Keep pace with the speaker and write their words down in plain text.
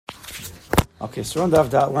Okay, so we're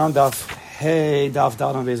on Daf Hey, Daf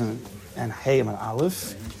Dal on Beis and Hey on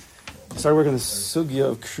Aleph. Start working the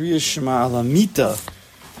sugya of Kriya Shema Alamita.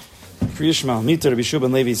 Kriya Shema Alamita. Rabbi Shua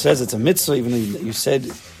ben Levi says it's a mitzvah, even though you said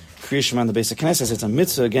Kriya Shema in the basic Knesset. It's a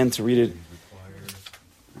mitzvah again to read it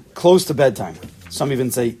close to bedtime. Some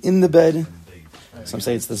even say in the bed. Some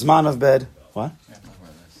say it's the Zman of bed. What?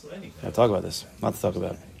 I'll talk about this. Not to talk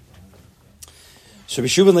about it. So Rabbi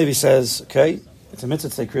Shua ben Levi says, okay, it's a mitzvah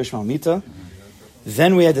to say Kriya Shema Alamita.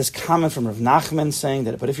 Then we had this comment from Rav Nachman saying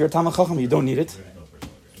that, but if you're a Talmid Chacham, you don't need it.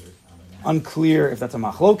 Unclear if that's a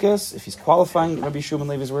machlokes, if he's qualifying Rabbi Shua ben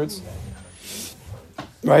Levi's words.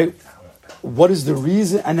 Right? What is the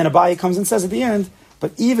reason? And then Abaye comes and says at the end,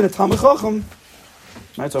 but even a Talmid Chacham,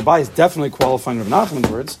 right? So Abaye is definitely qualifying Rav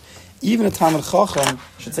Nachman's words. Even a Talmid Chacham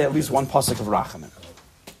should say at least one pasuk of Rachamim.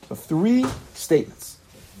 So 3 statements.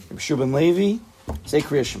 Rabbi Shua ben Levi, say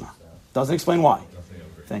Kriya Shema. Doesn't explain why.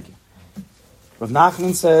 Thank you. Rav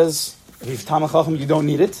Nachman says, if you're Talmid Chacham, you don't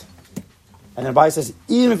need it. And then Abaye says,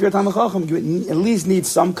 even if you're a Talmid Chacham, you at least need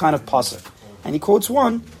some kind of pasuk. And he quotes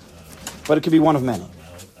one, but it could be one of many.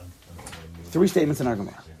 3 statements in our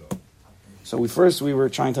Gemara. So we were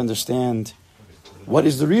trying to understand what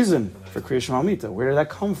is the reason for Kriya Shema Alamita. Where did that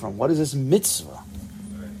come from? What is this mitzvah?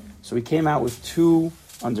 So we came out with 2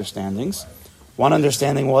 understandings. One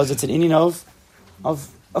understanding was it's an inyan of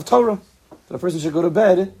Torah. That a person should go to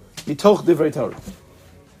bed mitoch divrei Torah.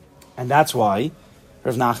 And that's why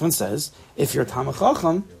Rav Nachman says, if you're Talmid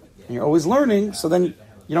Chacham and you're always learning, so then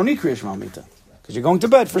you don't need Kriya Shema Alamita. Because you're going to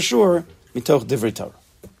bed for sure, mitoch divrei Torah.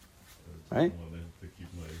 Right?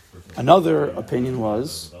 Another opinion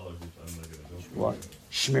was, what?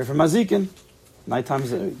 Shmir for Mazikin. Nighttime,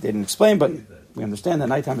 they didn't explain, but we understand that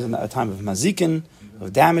nighttime is a time of Mazikin,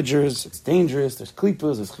 of damagers, it's dangerous, there's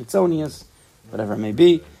klippas, there's chitzonias, whatever it may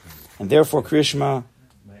be. And therefore, Kriya Shema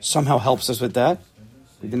somehow helps us with that.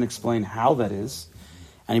 We didn't explain how that is.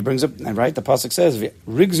 And he brings up, and right, the pasuk says,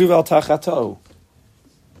 Rigzu vel tachato.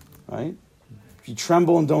 Right? If you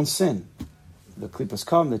tremble and don't sin, the klippas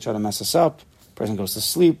come, they try to mess us up, the person goes to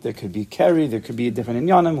sleep, there could be keri, there could be a different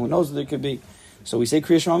inyanim, who knows what there could be. So we say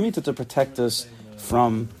Kriya Shema Alamita to protect us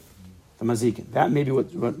from the mazikin. That may be what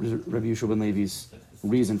Rabbi Yeshua ben Levi's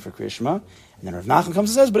reason for Kriya Shema. And then Rav Nachman comes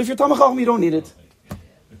and says, but if you're Talmid Chacham, you don't need it.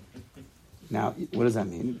 Now, what does that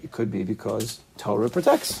mean? It could be because Torah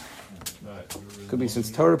protects. It could be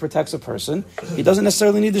since Torah protects a person, he doesn't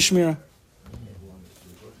necessarily need the Shmirah.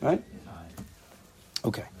 Right?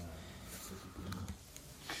 Okay.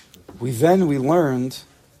 We learned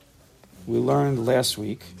last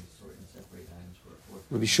week,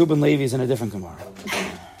 Rabbi Shua ben Levi is in a different Gemara.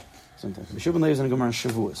 Rabbi Shua ben Levi is in a Gemara in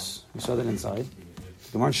Shavuos. We saw that inside.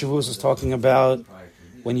 The Gemara in Shavuos is talking about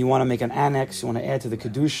when you want to make an annex, you want to add to the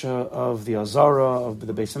Kedusha of the Azara, of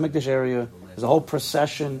the Beis HaMikdash area. There's a whole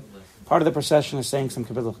procession. Part of the procession is saying some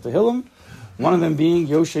Kabbalah Tehillim. One of them being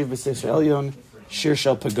Yoshev B'Sefer Elyon, Shir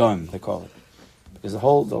Shel Pagam, they call it. Because a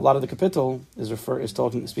lot of the capital is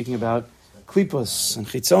speaking about Klipos and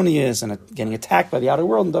Chitzonius and getting attacked by the outer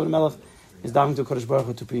world, and David Melech is diving to Kodesh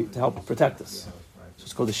Baruch Hu to help protect us. So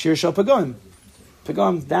it's called the Shir Shel Pagam.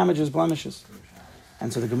 Pagam, damages, blemishes.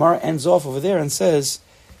 And so the Gemara ends off over there and says,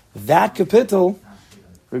 that capital,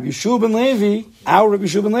 Rabbi Shua ben Levi, our Rabbi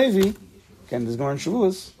Shua ben Levi, again, this Gemara in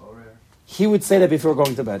Shavuos, he would say that before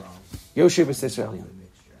going to bed. Yoshev B'Sefer Elyon.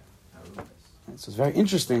 So it's very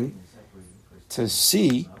interesting to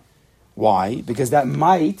see why, because that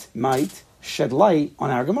might shed light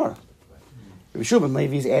on our Gemara. Rabbi Shua ben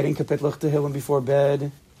Levi is adding Kapitluch Tehillim before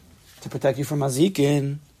bed to protect you from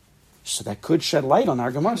Mazikin. So that could shed light on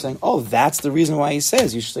our Gemara, saying, oh, that's the reason why he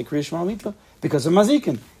says you should say Kriya Shema Alamita, because of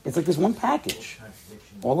Mazikin. It's like this one package,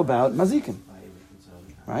 all about Mazikin.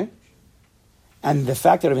 Right? And the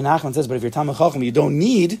fact that Rabbi Nachman says, but if you're Talmid Chacham, you don't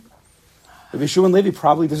need, Rabbi Shua ben Levi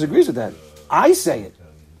probably disagrees with that. I say it.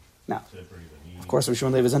 Now, of course, Rabbi Shua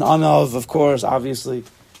ben Levi is an Anav, of course, obviously.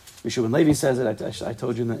 Rabbi Shua ben Levi says it. I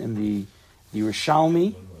told you in the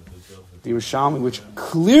Yerushalmi, which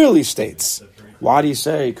clearly states, why do you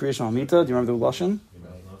say Kriya Shema Alamita? Do you remember the Lashon?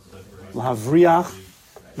 L'havriach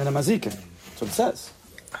min hamazikin. That's what it says.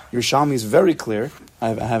 Yerushalmi is very clear. I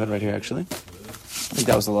have it right here, actually. I think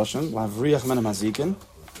that was the Lashon. L'havriach min hamazikin.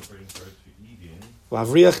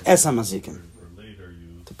 L'havriach es hamazikin.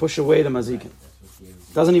 To push away the mazikin.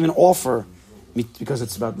 It doesn't even offer, because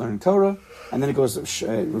it's about learning Torah. And then it goes, Rav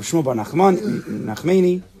Shmuel bar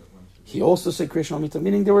Nachmani. He also said Kriya Shema Alamita,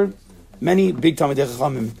 meaning there were many big Talmidei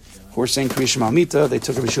Chachamim who were saying Kriya Shema Alamita. They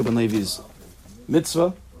took Rabbi Shua ben Levi's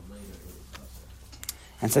mitzvah.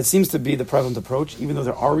 And so it seems to be the prevalent approach, even though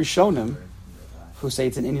there are Rishonim who say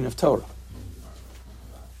it's an inyan of Torah.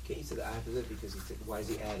 Okay, he said after that because why is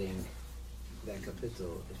he adding that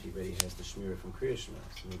capital if he already has the Shmira from Kriya Shema?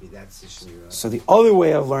 So maybe that's the Shmira. So the other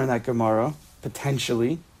way I've learned that Gemara,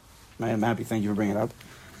 potentially, I'm happy, thank you for bringing it up,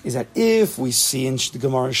 is that if we see in the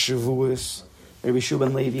Gemara Shavuos, Rabbi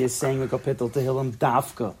Shuban Levi is saying a capital to Hilam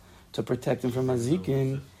Dafka to protect him from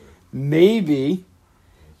Mazikin, maybe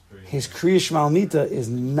his Kriya Shema Almita is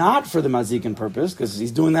not for the Mazikin purpose, because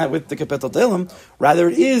he's doing that with the capital to Hilam, rather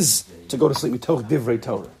it is to go to sleep with Toch Divrei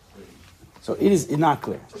Torah. So it is not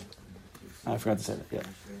clear. I forgot to say that, yeah.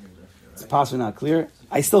 It's possibly not clear.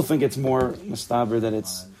 I still think it's more mustaber that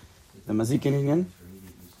it's the Mazikin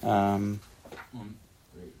Inyan.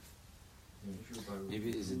 Maybe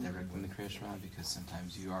is it direct in the Kriya Shema because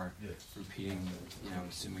sometimes you are repeating,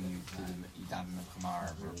 assuming you did a Yidam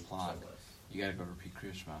Milchamar or a plug, you gotta go repeat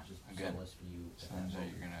Kriya Shema again. Sometimes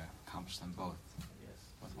you're gonna accomplish them both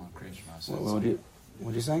with one Kriya Shema. So What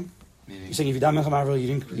are you saying? You're saying if you dam Milchamar, you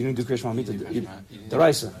didn't do Kriya Shema Mita, the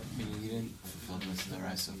Raisa. Meaning you didn't fulfill the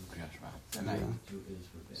Raisa of Kriya Shema tonight.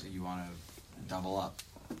 So you want to double up,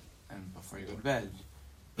 and before you go to bed,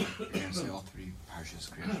 you're gonna say all three parshas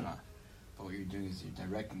Kriya Shema. But what you're doing is you're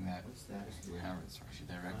directing that, you're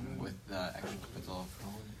directing with the extra capital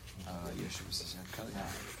of Yeshua Sisar.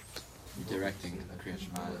 You're directing the Kriya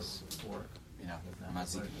Shema as,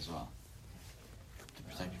 Mazikin as well. To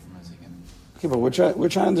protect you from Mazikin. Okay, but we're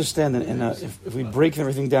trying to understand that if we break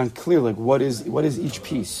everything down clearly, like what is each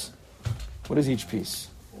piece? What is each piece?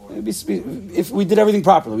 If we did everything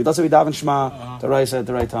properly, let's say we daven Shema, the Raisa at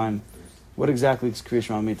the right time, what exactly is Kriya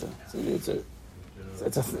Shema Mita?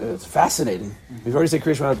 It's fascinating. We've already said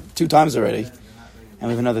Kriya Shema 2 times already, and we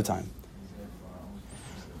have another time.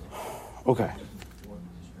 Okay.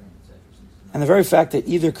 And the very fact that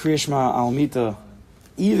either Kriya Shema Al Mita,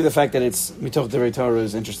 either the fact that it's Mitoch Divrei Torah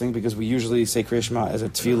is interesting because we usually say Kriya Shema as a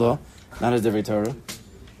tefillah, not as Divrei Torah,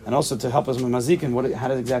 and also to help us with Mazikin. How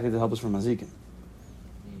does exactly to help us from Mazikin?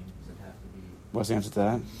 What's the answer to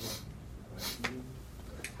that?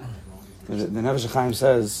 The Nevesh Chaim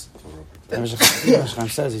says.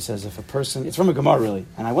 He says, if a person, it's from a Gemara really,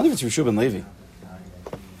 and I wonder if it's Rishu ben Levi.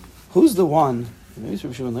 Who's the one? Maybe it's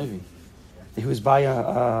Rishu ben Levi. He was by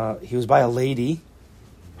a lady,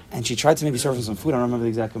 and she tried to maybe serve him some food. I don't remember the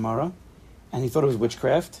exact Gemara, and he thought it was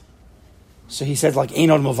witchcraft. So he said like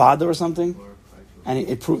Einod Movada or something, and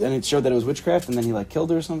it proved, and it showed that it was witchcraft, and then he keilled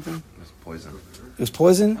her or something. It was poison. It was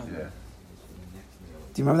poison. Yeah.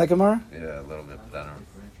 Do you remember that Gemara? Yeah, a little bit. But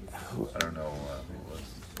I don't know.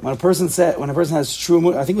 When a person has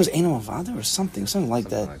true, I think it was Einod Movada or something like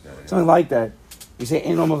that. Something like that. You say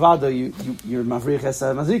Einod Movada, you're Mavriach Es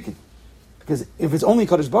Mazikin. Because if it's only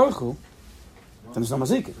Kadosh Baruch Hu, then there's no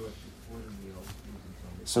Mazikin.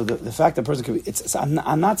 So the fact that a person could be,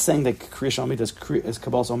 I'm not saying that Kriya Shema Mita is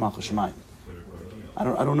Kabbalah Omach Shemayim. I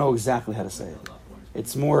don't know exactly how to say it.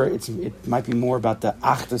 It might be more about the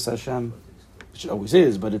Achdus Hashem, which it always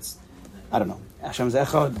is, but I don't know. Hashem's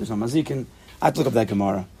Echad, there's no Mazikin. I have to look up that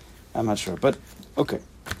Gemara. I'm not sure, but okay.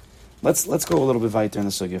 Let's go a little bit weiter in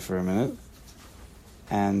the sugya for a minute,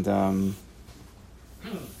 and I'll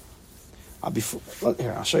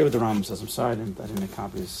show you what the Rambam says. I'm sorry I didn't make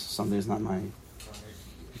copies. Sunday is not my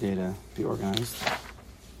day to be organized.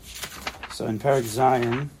 So in Perek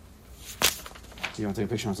Zion, do you want to take a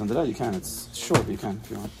picture on Sunday? You can. It's short, but you can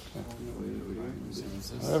if you want.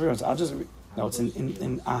 Whatever you want. No, it's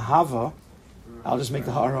in Ahava. I'll just make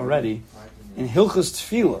the ha'ara already. In Hilchas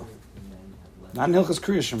Tefillah, not in Hilchas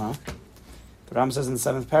Kriya Shema, the Rambam says in the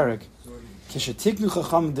 7th parak, Kishetiknu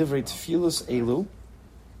chacham divrei tefillas elu,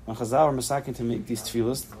 when Chazal are masakin to make these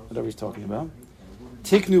tefillas, whatever he's talking about,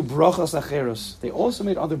 tiknu brachas acheros, they also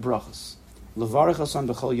made other brachas, levarech hasan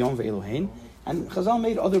b'chol yom ve'elohein, and Chazal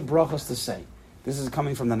made other brachas to say. This is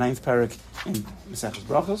coming from the 9th parak in Mesechus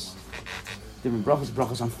Brachas, different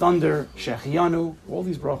brachas on thunder, shechianu, all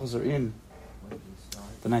these brachas are in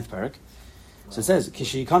the 9th parak. So it says,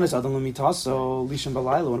 Kishikanis Adam Lamitaso Lisham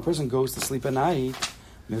Balayla, when a person goes to sleep at night,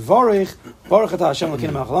 Mevarich, Baruch Ata Hashem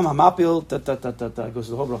Lakim Machalam, HaMapil, goes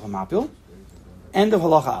to the whole bracha HaMapil. End of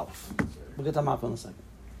Halacha Aleph. We'll get to HaMapil in a second.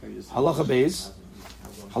 Halacha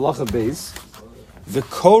Beis.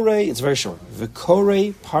 V'korei, it's very short.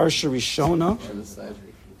 V'korei Parsha Rishona.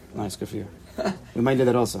 Nice, good for you. We might do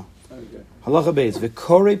that also. Halacha Beis.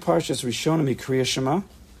 V'korei Parshas Rishona Mi Kriya Shema.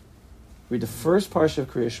 Read the first parsha of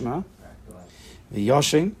Kriya Shema.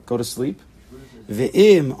 V'yashin, go to sleep.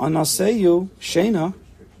 V'im anaseyu shena.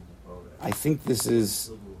 I think this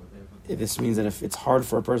means that if it's hard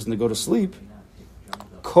for a person to go to sleep,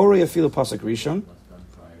 korei afilu pasuk rishon.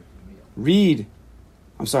 The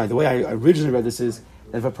way I originally read this is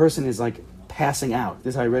that if a person is passing out,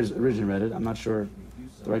 this is how I originally read it. I'm not sure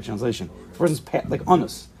the right translation. The person's like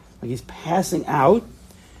honest, like he's passing out.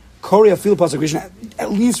 Korea fil pasuk rishon.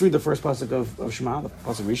 At least read the first pasuk of Shema, the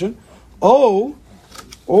pasuk rishon. Or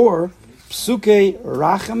psuke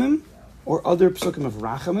rachamim, or other psukim of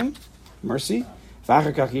rachamim, mercy.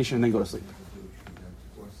 V'achar kach yishin, and then go to sleep.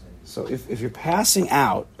 So if you're passing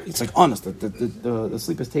out, it's like honest that the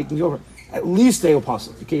sleep is taking you over. At least stay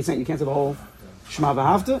pasuk. You can't say the whole Shema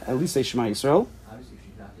v'havta. At least say Shema Yisrael.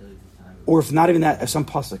 Or if not even that, some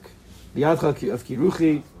pasuk, b'yadcha of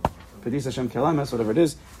kiruchi, pedis Hashem kelames, whatever it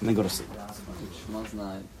is, and then go to sleep. Shema's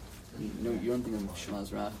not. You don't think of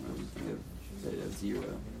Shema's Rachman. You think of zero.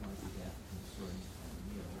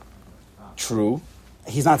 True.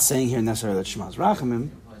 He's not saying here necessarily that Shema's Rachamim,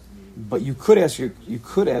 but you could ask your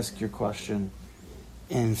question.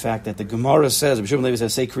 In fact, that the Gemara says, B'Shubim Levi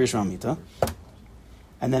says, say Kriya Shema Mita,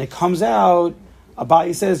 and then it comes out.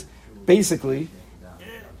 Abayi says, basically,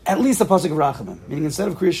 at least the pasuk of Rachamim. Meaning, instead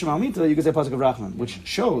of Kriya Shema Mita, you could say pasuk of Rachamim, which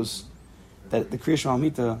shows that the Kriya Shema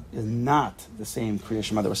Mita is not the same Kriya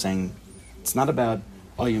Shema that we're saying. It's not about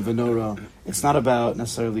Ayim V'Nora. It's not about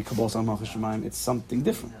necessarily Kabbalah Malchus Shemaim. It's something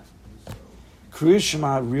different. Kriya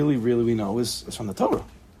Shema really we know is from the Torah.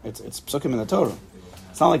 It's psukim in the Torah.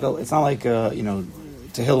 It's not like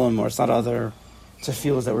Tehillim, or it's not other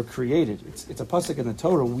tefillas that were created. It's a pasuk in the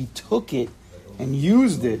Torah. We took it and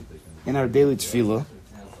used it in our daily tefillah,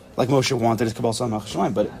 like Moshe wanted as Kabbalah Malchus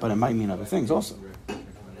Shemaim, but it might mean other things also.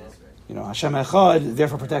 Hashem Echad,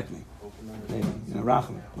 therefore protect me. Maybe,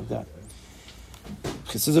 Racham, like that.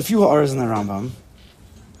 Okay, so there's a few ha'aras in the Rambam.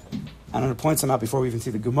 And I'm going to point some out before we even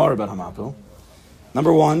see the Gemara about HaMapil.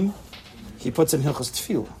 Number one, he puts in Hilchos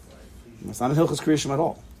Tefillah. It's not in Hilchos Kriya Shema at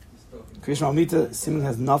all. Kriya Shema Mita seemingly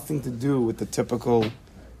has nothing to do with the typical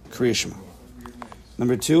Kriya Shema.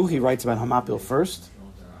 Number two, he writes about HaMapil first.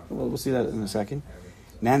 We'll see that in a second.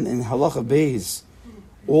 And then in Halacha Beis,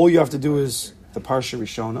 all you have to do is the Parsha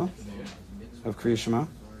Rishona of Kriya Shema.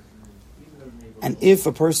 And if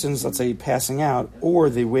a person's, let's say, passing out, or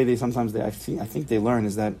the way I think they learn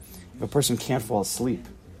is that if a person can't fall asleep,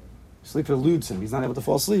 sleep eludes him, he's not able to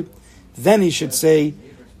fall asleep, then he should say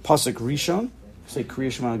pasuk Rishon, say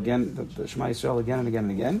Kriya Shema again, the Shema Yisrael again and again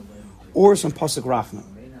and again, or some pasuk Rachman.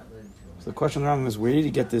 So the question of the Rambam is, where did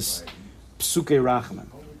he get this psuke Rachman?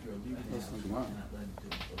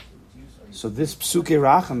 So this psuke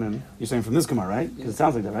Rachamim, you're saying from this Gemara, right? Because it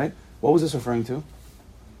sounds like that, right? What was this referring to?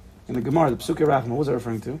 In the Gemara, the psuke Rachamim, what was it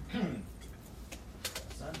referring to?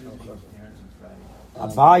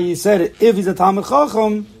 Abayi said, if he's a Talmid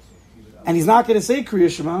Chacham, and he's not going to say Kriya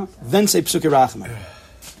Shema, then say psuke Rachamim.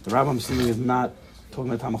 The Rambam is not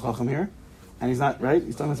talking about Talmid Chacham here, and he's not, right?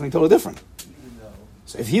 He's talking about something totally different.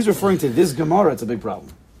 So if he's referring to this Gemara, it's a big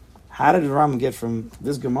problem. How did the Rambam get from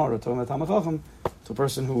this Gemara, talking about Talmid Chacham, to a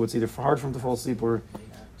person who it's either hard for him to fall asleep or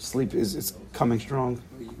sleep is coming strong?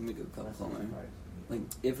 You can make a couple chomer. Like,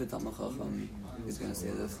 if a Talmid Chacham is going to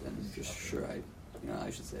say this, then just sure I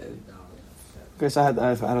should say it. Okay, so I had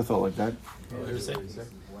a thought like that.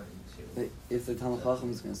 If the Talmid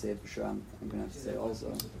Chacham is going to say it for sure, I'm going to have to say it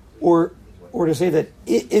also. Or to say that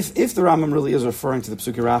if the Rambam really is referring to the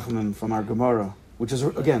Psuke Rachamim from our Gemara, which is,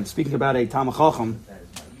 again, speaking about a Talmid Chacham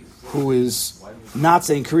who is not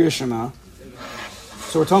saying Kriya Shema,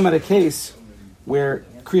 so we're talking about a case where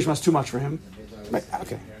Kriya Shema is too much for him. Right,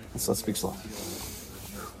 okay, let's speak slow.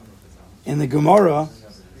 In the Gemara,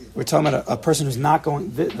 we're talking about a person who's not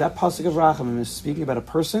going, that pasuk of Rachamim is speaking about a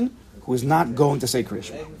person who is not going to say Kriya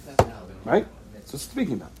Shema. Right? That's what it's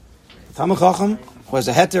speaking about. The Talmid Chacham, who has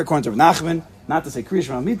a heter, according to Rav Nachman, not to say Kriya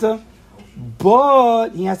Shema Mita, but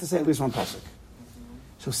he has to say at least one pasuk.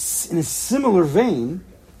 So in a similar vein,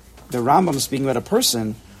 the Rambam is speaking about a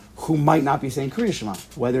person who might not be saying Kriya Shema,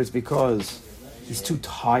 whether it's because he's too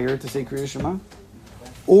tired to say Kriya Shema,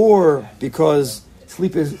 or because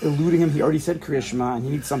sleep is eluding him, he already said Kriya Shema, and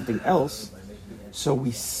he needs something else. So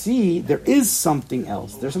we see there is something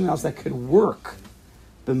else. There's something else that could work.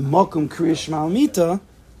 B'makom Kriya Shema Mita,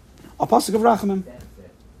 a pasuk of Rachamim.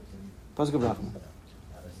 Pasuk of Rachamim.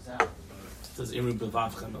 Does Imru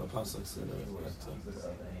B'vavchem a pasuk?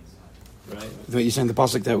 Right? You're saying the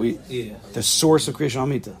pasuk that the source of Kriya Shema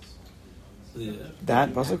Mita. Yeah.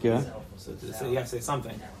 That pasuk, yeah. So you have to say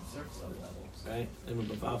something. Right? Imru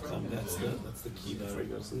B'vavchem, that's the key before you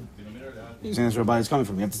go to sleep. You're saying that's where Rabbi is coming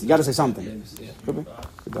from. You got to say something. Yeah. Could be.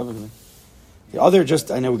 Could definitely be. The other,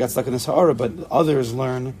 I know we got stuck in this ha'ara, but others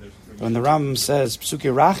learn that when the Rambam says Psuke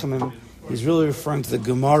Rachamim, he's really referring to the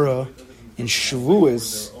Gemara in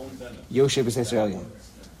Shavuos, Yoshe B'Sei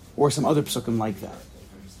or some other psukim like that.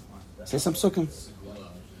 Say some psukim.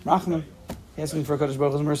 Rachamim. Asking for a Kadosh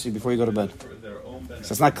Baruch Hu's mercy before you go to bed.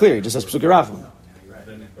 So it's not clear. He just says Psuke Rachamim.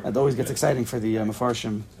 That always gets exciting for the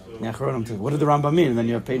Mefarshim. What did the Rambam mean? And then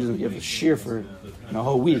you have pages, you have a shear for a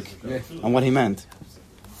whole week on what he meant.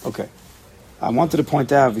 Okay. I wanted to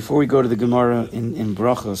point out, before we go to the Gemara in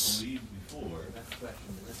Brachos,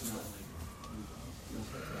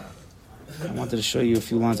 I wanted to show you a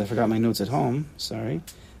few lines. I forgot my notes at home. Sorry.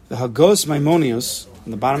 The Hagos Maimonius,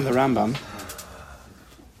 on the bottom of the Rambam,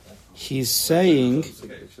 he's saying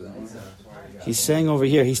over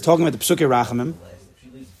here, he's talking about the Psukei Rachamim,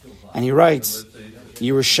 and he writes,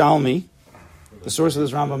 Yerushalmi, the source of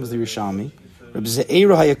this Rambam is the Yerushalmi. Reb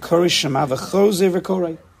Ze'era hayakori Shema v'choze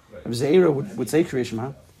v'korei. Reb Ze'era would say Kriya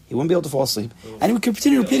Shema, he wouldn't be able to fall asleep, and he would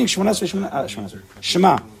continue repeating Shema,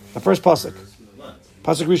 the first pasuk.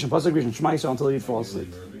 Pasuk Rishon, Shema Yisrael, until he'd fall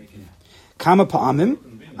asleep. Kama pa'amim,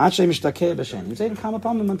 Ashay Mishtakeh B'Shem. He would say Kama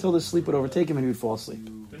pa'amim until the sleep would overtake him and he would fall asleep.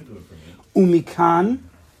 Umikan.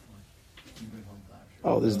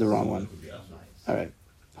 Oh, this is the wrong one. All right.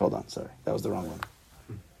 Hold on, sorry. That was the wrong one.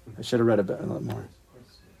 I should have read a lot more.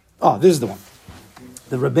 Oh, this is the one.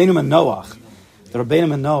 The Rabbeinu Manoach. The Rabbeinu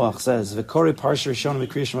Manoach says, V'kori Parsha Rishon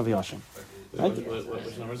V'Kriya Shema V'Yashim. Right?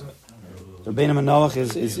 Which number is it? Rabbeinu Manoach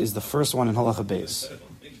is the first one in Halacha Beis.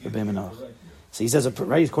 Rabbeinu Manoach. So he says,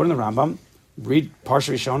 right, he's quoting the Rambam, read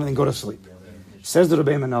Parsha Rishon and then go to sleep. Says the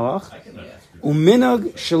Rabbeinu Manoach,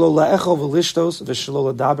 Uminag shelo la'echol v'lishtos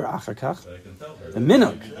v'shelo la'daber achar kach. The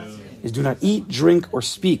minhag is do not eat, drink, or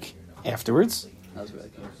speak afterwards.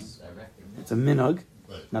 It's a minhag.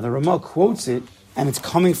 Now the Ramah quotes it, and it's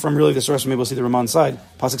coming from really the source. Maybe we'll see the Ramah inside.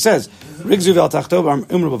 Pasuk says, "Rigzu v'al tachto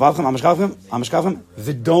umru b'vavchem amishkavchem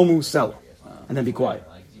v'domu sel," and then be quiet.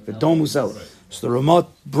 V'domu sel. So the Ramah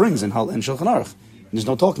brings in Shulchan Aruch. There's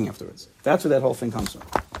no talking afterwards. That's where that whole thing comes from.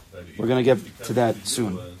 We're going to get to that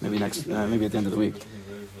soon. Maybe maybe at the end of the week.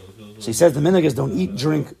 So he says the minhag is don't eat,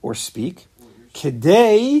 drink, or speak.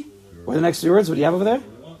 Kedei. What are the next few words? What do you have over there?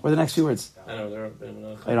 What are the next few words? I know they're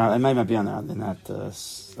enough. It might not be on that in that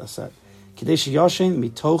set. Kedei sheyashen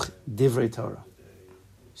mitoch divrei Torah.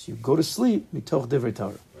 So you go to sleep mitoch divrei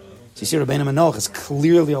Torah. So you see, Rabbeinu Manoach is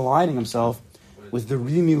clearly aligning himself with the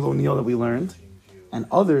Rimi Loniyah that we learned, and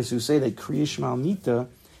others who say that Kriya Shema Mita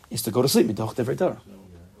is to go to sleep mitoch divrei Torah.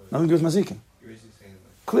 Nothing to do with mazikin.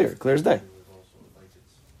 Clear as day.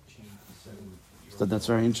 So that's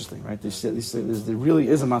very interesting, right? There really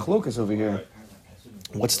is a machlokas over here.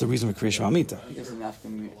 What's the reason for Kriya Shema Mita? I guess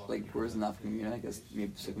where's the nafkamina? I guess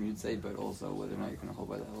maybe Sukkim you'd say, but also whether or not you're going to hold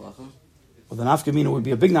by the halacha. Well, the nafkamina would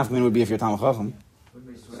be a big nafkamina would be if you're Talmid Chacham.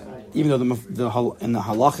 Even though in the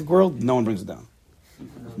halachic world, no one brings it down.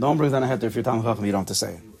 No one brings down a heter if you're Talmid Chacham. You don't have to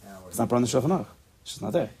say it. It's not brought in the Shulchan Aruch. It's just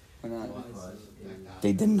not there. Why not?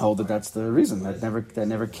 They didn't hold that that's the reason. That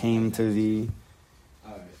never came to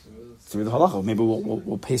through the halacha. Maybe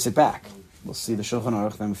we'll pace it back. We'll see the Shulchan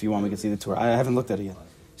Aruch. Then, if you want, we can see the Torah. I haven't looked at it yet.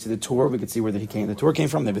 See the Torah. We can see where the Torah came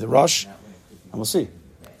from. Maybe the Rosh, and we'll see.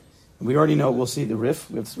 We already know. We'll see the Rif.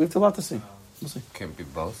 We have a lot to see. We'll see. Can't be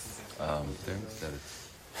both things. That it's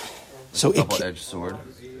So double-edged sword.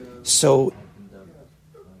 So,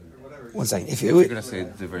 one second. If you're going to say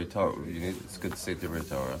Divrei Torah, it's good to say Divrei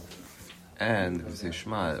Torah. And if you say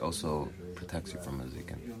Shema, it also protects you from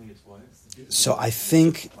mazikin. So I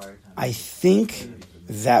think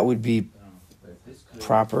that would be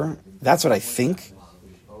proper. That's what I think.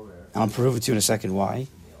 And I'll prove it to you in a second why.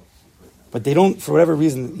 But they don't, for whatever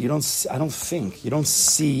reason, you don't see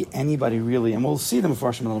anybody really, and we'll see them before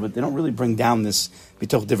Hashem a little bit, they don't really bring down this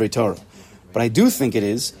Bitoch Divrei Torah. But I do think it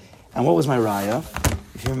is. And what was my raya?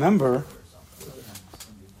 If you remember,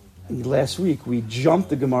 last week we jumped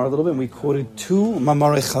the Gemara a little bit and we quoted two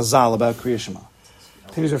Mamarei Chazal about Kriya Shema.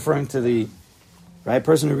 I think he's referring to the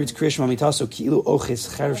person who reads Kriya Shema Mitaso Ki'ilu Oches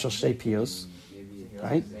Cherev Shel Shtei Piyos.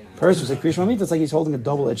 Right? Person who says Kriya Shema Mita, it's like he's holding a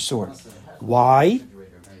double-edged sword. Why?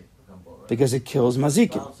 Because it kills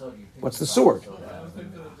mazikin. What's the sword?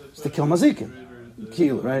 It's to kill mazikin.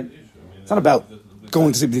 Kill, right? It's not about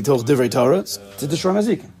going to sleep until Divrei Torah. It's to destroy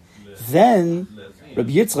mazikin. Then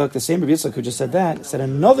Rabbi Yitzchak, the same Rabbi Yitzchak who just said that, said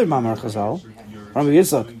another Mamar Chazal. Rabbi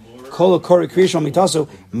Yitzchak, Kol Kori Kriya Shema Mitaso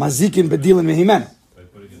Mazikin Bedilin Mehimenu.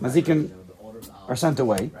 Mazikin are sent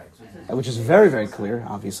away, which is very, very clear,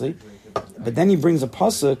 obviously. But then he brings a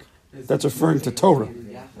pasuk that's referring to Torah.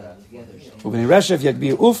 Ubnei Reshev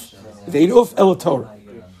Yagbiyu Uf Ve'in Uf El Torah.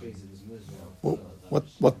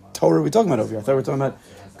 What Torah are we talking about over here? I thought we were talking about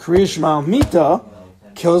Kriya Shema Mita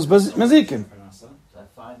kills mazikin.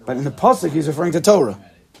 But in the pasuk, he's referring to Torah.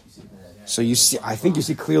 So I think you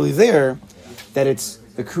see clearly there that it's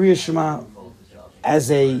the Kriya Shema as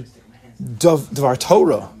a Dvar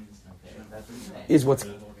Torah is what's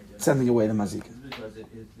sending away the mazikin.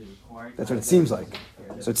 That's what it seems like.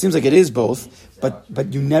 So it seems like it is both,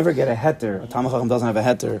 but you never get a heter. A Talmid Chacham doesn't have a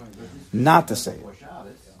heter not to say it.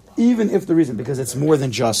 Even if the reason, because it's more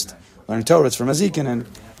than just learning Torah, it's from Azikin, and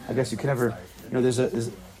I guess you can never, there's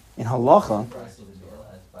in halacha,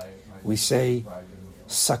 we say,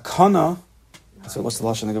 sakana, so what's the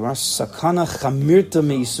lashon in the Gemara? Sakana chamirta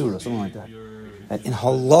meisura, something like that. That in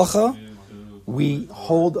halacha, we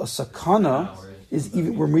hold a sakana,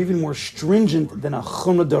 we're even more stringent than a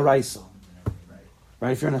chumra d'oraisa.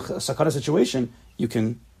 Right? If you're in a sakana situation, you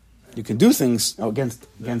can do things against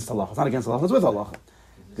halacha. It's not against halacha, it's with halacha.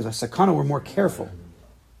 Because a sakana, we're more careful.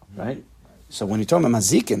 Right? So when you're talking about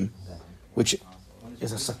mazikin, which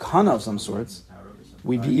is a sakana of some sorts,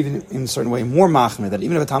 we'd be even in a certain way more machmir, that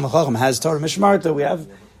even if a Talmid Chacham has Torah Mishmarta, we have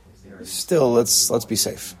still, let's be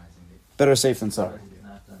safe. Better safe than sorry.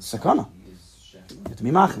 Sakana. You have to be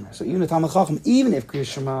machmir. So even a Talmid Chacham, even if Kriya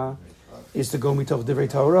Shema is to go mitoch divrei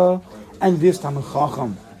Torah, and this Talmid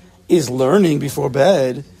Chacham is learning before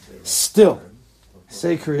bed, still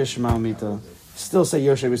say Kriya Shema Mita, still say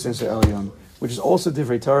Yoshe B'Seiser Elyon, which is also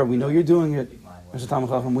divrei Torah. We know you're doing it, Mr. Talmid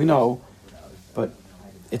Chacham, we know, but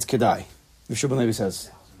it's kedai. Yeshua ben Levi says,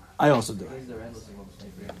 I also do.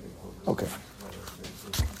 Okay.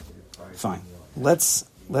 Fine. Let's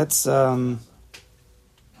I'll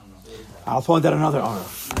point out another arm.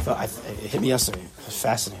 It hit me yesterday. It was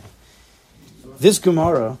fascinating. This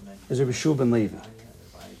Gemara is a Yeshua ben Levi.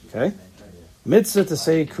 Okay? Mitzvah to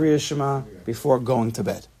say Kriya Shema before going to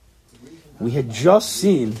bed. We had just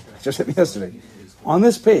hit me yesterday. On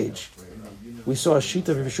this page, we saw a sheet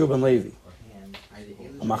of Yeshua ben Levi.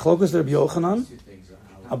 A machlokas Rabbi Yochanan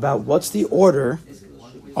about what's the order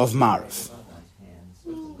of Marav.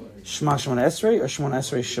 Shema Shemona Esrei or Shemona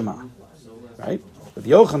Esrei Shema. Right? Rabbi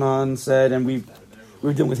Yochanan said, and we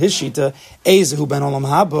were dealing with his shita, Ezehu ben Olam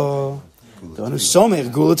Haba, the one who's Somer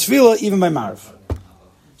Gula Tefillah, even by Marav.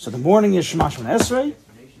 So the morning is Shema Shemona Esrei,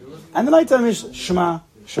 and the nighttime is Shema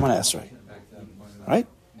Shemona Esrei. Right?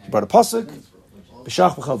 He brought a pasuk,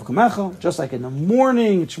 B'shach b'chal v'kumecha, just like in the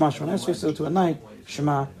morning, Shema Shemona Esrei, so to a night,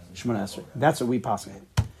 Shema Shemona Esrei. That's what we pass on.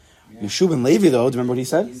 Yeshua ben Levi, though, do you remember what he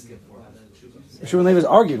said? Yeshua ben Levi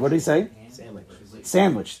argued. What did he say?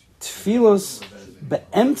 Sandwich. Tfilos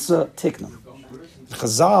be'emtza tiknum.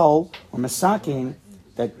 Chazal or Masakin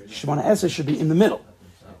that Shemona Esrei should be in the middle.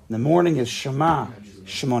 In the morning is Shema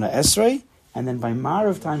Shemona Esrei, and then by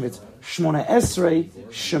Marav time it's Shemona Esrei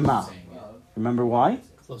Shema. Remember why?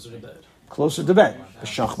 Closer to bed. Closer to bed.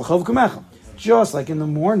 B'shach b'chol v'kumecha. Just like in the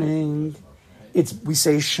morning, we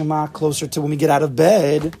say Shema closer to when we get out of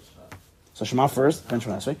bed. So Shema first, then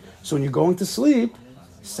Shema Esrei. So when you're going to sleep,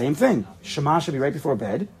 same thing. Shema should be right before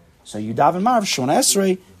bed. So you daven Marav, Shema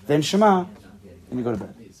Esrei, then Shema, and you go to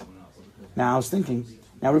bed. Now I was thinking,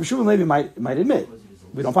 now Rabbi Shimon Levi might admit,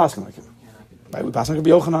 we don't pass him like him. Right? We pass him like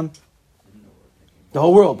Rabbi Yochanan. The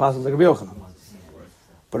whole world passes like Rabbi Yochanan.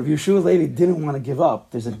 But Rabbi Yeshua Levi didn't want to give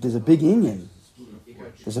up. There's a big inyan.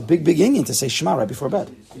 There's a big inyan to say Shema right before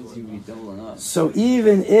bed. So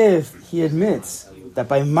even if he admits that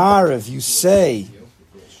by Marav you say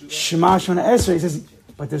Shema Shemona Esrei, he says,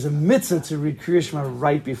 but there's a mitzvah to read Kriya Shema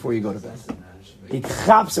right before you go to bed. He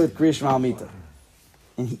chaps it with Kriya Shema Almita.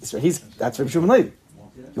 And that's Rabbi Shimon Levi.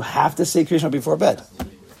 You have to say Kriya Shema before bed.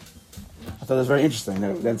 I thought that was very interesting.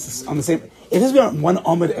 That's on the same. If this was on one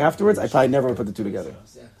Amud afterwards, I probably never would put the two together.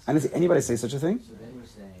 I didn't see anybody say such a thing,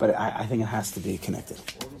 but I think it has to be connected.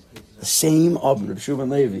 The same Amud, Rabbi Shimon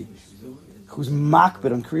Levi, who's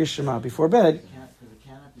makbid on Kriya Shema before bed,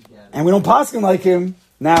 and we don't pass him like him.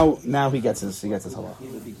 Now he gets his halach.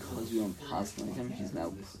 Because we don't pass him like him, he's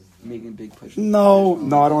now making a big push. No,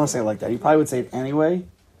 I don't want to say it like that. He probably would say it anyway.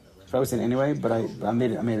 But I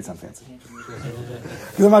made it sound fancy.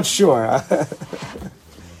 Because I'm not sure.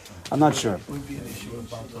 I'm not sure.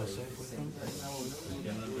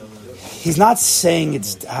 He's not saying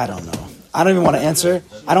it's. I don't know. I don't even want to answer.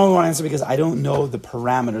 I don't want to answer because I don't know the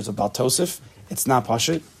parameters of Baal Tosef. It's not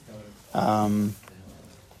Pashut.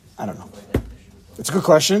 I don't know. It's a good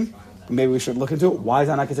question. Maybe we should look into it. Why is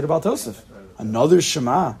that not considered Baal Tosef? Another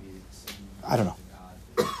Shema. I don't know.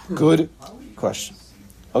 Good question.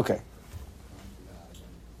 Okay.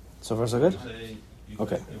 So far, so good?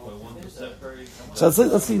 Okay. So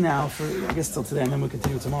let's see now, for I guess till today, and then we'll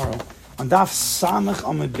continue tomorrow. On Daf Samech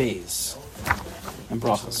Amud Beis and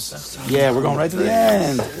Brachos. Yeah, we're going right to the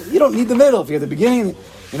end. You don't need the middle. If you're at the beginning,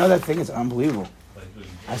 you know that thing is unbelievable.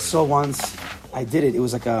 I saw once, I did it. It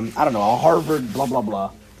was like a Harvard blah blah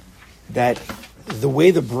blah. That the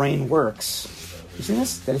way the brain works. You see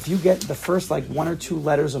this? That if you get the first one or two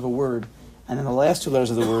letters of a word, and then the last two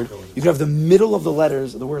letters of the word, you can have the middle of the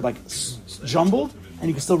letters of the word jumbled, and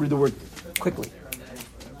you can still read the word quickly.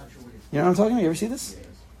 You know what I'm talking about? You ever see this?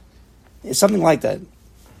 It's something like that.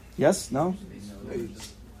 Yes? No?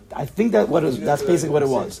 I think that's basically what it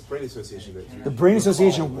was. Brain association. The brain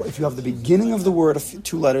association, if you have the beginning of the word of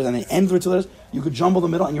 2 letters and the end of the 2 letters, you could jumble the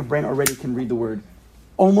middle and your brain already can read the word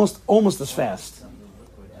almost as fast.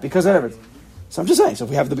 Because of everything. So I'm just saying, so if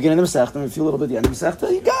we have the beginning of the Masechta and we feel a little bit the end of the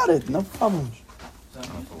Masechta, you got it. No problem.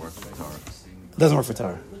 Doesn't work for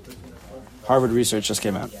Torah. Harvard research just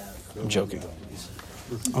came out. I'm joking.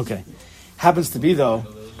 Okay. Happens to be though,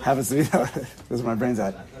 this is where my brain's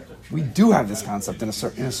at. We do have this concept in a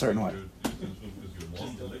certain way.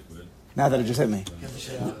 Now that it just hit me.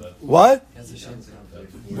 What?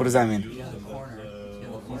 What does that mean?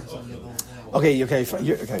 Okay.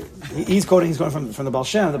 He's going from the Baal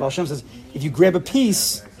Shem. The Baal Shem says, if you grab a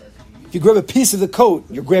piece of the coat,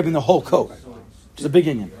 you're grabbing the whole coat. Which is a big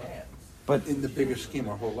Indian. But in the bigger scheme,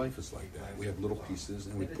 our whole life is like that. We have little pieces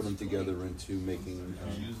and we put them together into making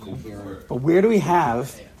coherent. But where do we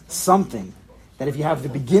have something that if you have the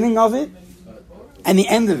beginning of it and the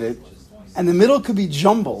end of it, and the middle could be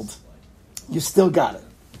jumbled, you still got it.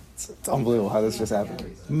 It's unbelievable how this just happened.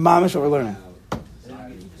 Mamish, what we're learning.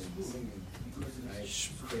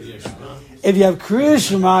 If you have Kriya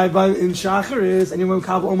Shema in Shacharis and you're going to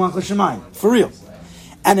Kabbalah Omach L'Shemayim, for real.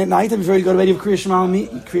 And at night, before you go to bed, you have Kriya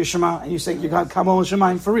Shema, and you say you got Kabbalah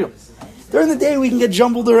L'Shemayim, for real. During the day, we can get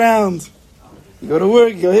jumbled around. You go to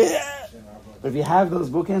work, you go, yeah. But if you have those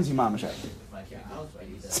bookends, you mamish out.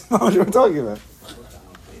 That's what we're talking about.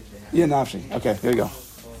 Yeah, nafshi. Okay, here we go.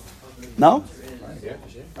 No?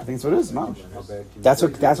 I think that's what it is, mamish. That's why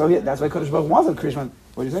Kodesh Baruch Hu wants Kriya Shema.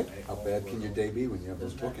 What do you say? How bad can your day be when you have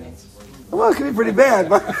those bookends? Well, it can be pretty bad,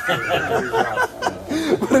 but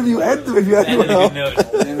what if you end them? If you end well,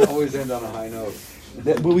 and always end on a high note.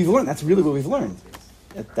 What we've learned. That's really what we've learned.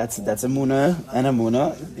 That's Emunah and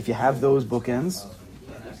Emunah. If you have those bookends,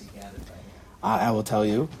 I will tell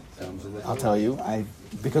you. I'll tell you.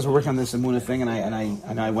 Because we're working on this Emunah thing,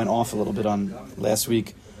 and I went off a little bit on last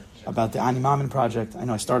week about the Ani Mamin project. I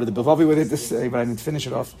know I started the Bivavi with it this day, but I didn't finish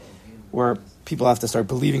it off. Where people have to start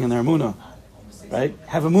believing in their Emunah, right?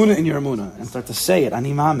 Have Emunah in your Emunah and start to say it.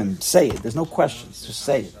 Ani Mamin, say it. There's no questions. Just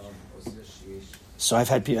say it. So I've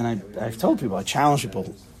had people, and I've told people, I challenge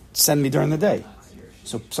people, send me during the day.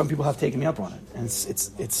 So some people have taken me up on it,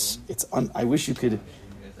 and I wish you could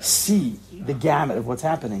see the gamut of what's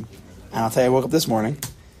happening. And I'll tell you, I woke up this morning,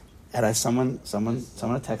 and someone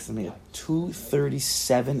texted me at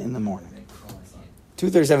 2:37 in the morning.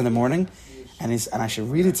 2:37 in the morning, and I should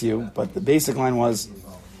read it to you. But the basic line was,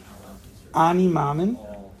 Ani Mamin,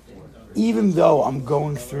 even though I'm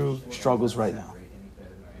going through struggles right now.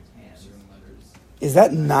 Is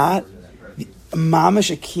that not the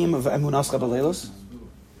mamish akim of emunas chabaleilos?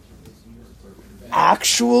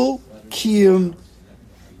 Actual kiyum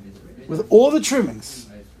with all the trimmings,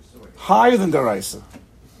 higher than daraisa.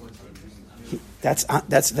 That's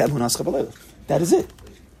the emunas chabaleilos. That is it.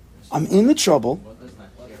 I'm in the trouble.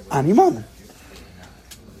 Ani Mamin.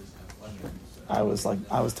 I was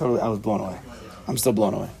blown away. I'm still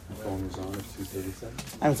blown away. The phone was on at 2:37.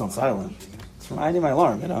 I was on silent. I need my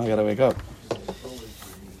alarm. I gotta wake up.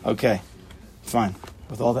 Okay, fine.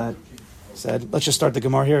 With all that said, let's just start the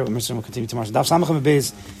Gemara here. We'll continue tomorrow. Daf Samachim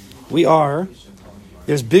Beis.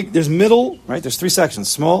 There's middle, right? There's 3 sections: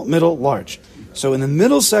 small, middle, large. So in the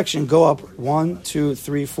middle section, go up 1, 2,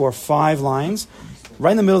 3, 4, 5 lines.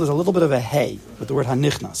 Right in the middle, there's a little bit of a hey with the word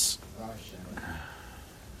hanichnas.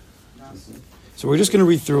 So we're just going to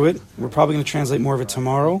read through it. We're probably going to translate more of it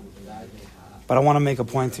tomorrow. But I want to make a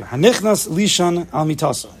point here. Hanichnas lishan al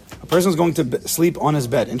mitasa. A person is going to sleep on his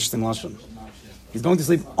bed. Interesting lashon. He's going to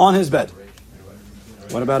sleep on his bed.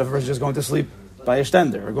 What about if a person is just going to sleep by a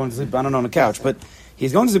stender or going to sleep, on a couch? But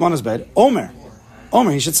he's going to sleep on his bed. Omer,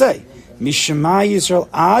 he should say, Mishema Yisrael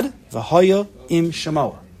ad v'haya im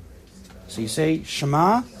shemoa. So you say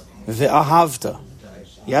Shema ve'ahavta.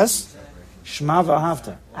 Yes? Shema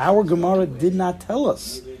v'ahavta. Our Gemara did not tell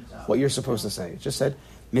us what you're supposed to say. It just said,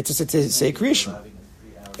 mitzvah to say Kriya Shema.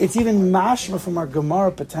 It's even mashma from our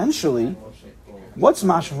Gemara potentially. What's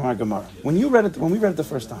mashma from our Gemara? When we read it the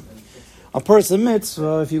first time, a person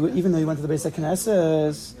mitzvah, even though you went to the Beis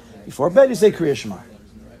HaKnesses, before bed you say Kriya Shema.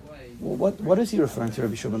 Well, what is he referring to,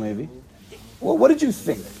 Rabbi Shubin Levi? Well, what did you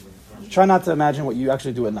think? Try not to imagine what you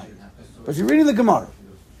actually do at night. But if you're reading the Gemara,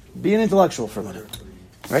 be an intellectual for a minute.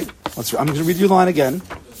 Right? I'm going to read you the line again.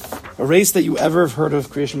 Erase that you ever have heard of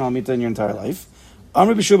Kriya Shema Amita in your entire life.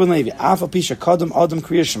 Amr B'Shua ben Levi, Af Apisha Kadam Adam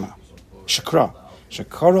Kriya Shema, Shakra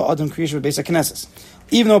Adam Kriya Shema Beis HaKnesses.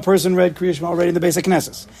 Even though a person read Kriya Shema already in the Beis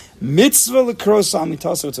HaKnesses, mitzvah l'krosa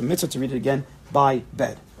amitasa. It's a mitzvah to read it again by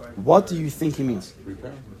bed. What do you think he means?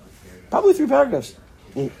 Probably 3 paragraphs.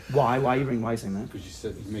 Well, why? Why are you saying that? Because you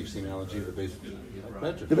said it makes the analogy of the basic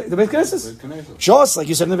bedroom. The Beit Knesset. Knesset. Just like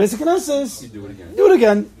you said in the Basic Knesset. You do it again. Do it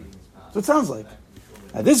again. That's what it sounds like.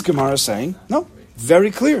 Now this Gemara is saying, no,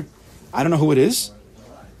 very clear. I don't know who it is.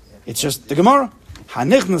 It's just the Gemara.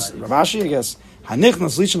 Hanichnas, Ravashi, I guess.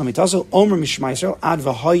 Hanichnas lichon amitaso omer mishma Yisrael ad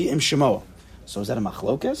v'hoy im shemoa. So is that a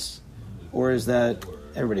machlokes? Or is that,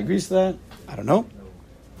 everybody agrees to that? I don't know.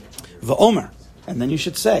 V'omer. And then you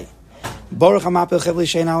should say, Baruch HaMapil chevli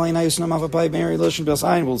shein aleina yusna mavapai meri lishon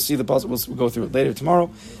bilsayin. We'll see the puzzle. We'll go through it later tomorrow.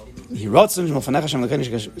 He rotzim shmolfanecha shem lekanish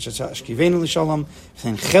shkivenu lishalom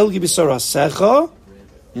v'sein chelki b'sora secha.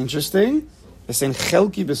 Interesting. V'sein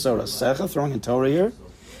chelki b'sora secha. Throwing in Torah here.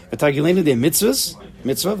 V'tagilenu de mitzvah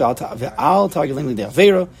v'al tagilenu de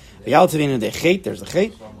avera v'al tevenu de chet. There's the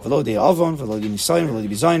chet. V'lo de avon v'lo de nisayin v'lo de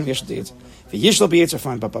bizayin v'yishlo b'yetzer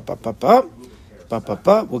fine.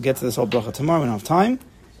 We'll get to this whole bracha tomorrow. We don't have time.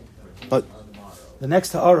 But the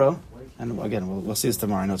next Ha'ara, and again, we'll see this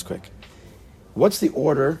tomorrow. I know it's quick. What's the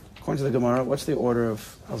order, according to the Gemara, what's the order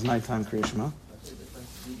of nighttime Kriya Shema?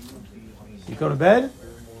 You go to bed,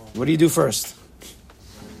 what do you do first?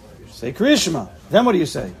 Say Kriya Shema. Then what do you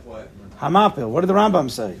say? HaMapil. What did the Rambam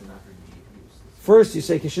say? First you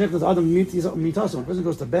say, Kishnichnas Adam Mitaso. When a person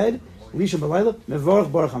goes to bed, Lisha Balayla,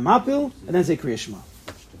 Mevorach Baruch HaMapil, and then say Kriya Shema.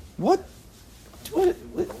 What? The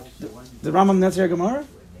Rambam Netzir Gemara?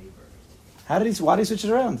 Why did he switch it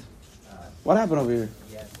around? What happened over here?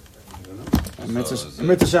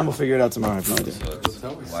 Amrit Hashem will figure it out tomorrow. I have no idea.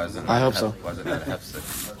 I hope so. Why is it not a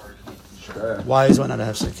hefsek? Why is one not a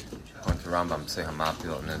hefsek? According to Rambam, say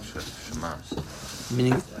HaMapil and then Shema.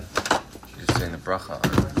 Meaning? You're saying the bracha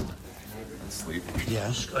on sleep. Yeah.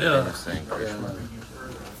 And you're saying Kriya Shema.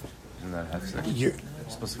 Isn't that hefsek? You're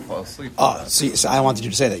supposed to fall asleep. Oh, see, so I wanted you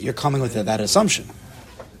to say that. You're coming with that assumption.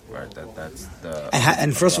 Right, that's the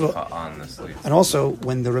and first of all, on the sleep. And also,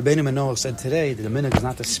 when the Rabbeinu Manoach said today that the minhag is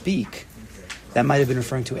not to speak, that might have been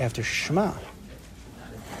referring to after Shema.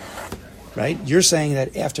 Right? You're saying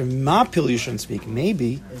that after Mapil you shouldn't speak.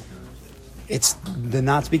 Maybe it's the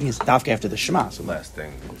not speaking is dafka after the Shema. So last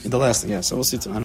thing. The last thing, yeah. So we'll see tomorrow.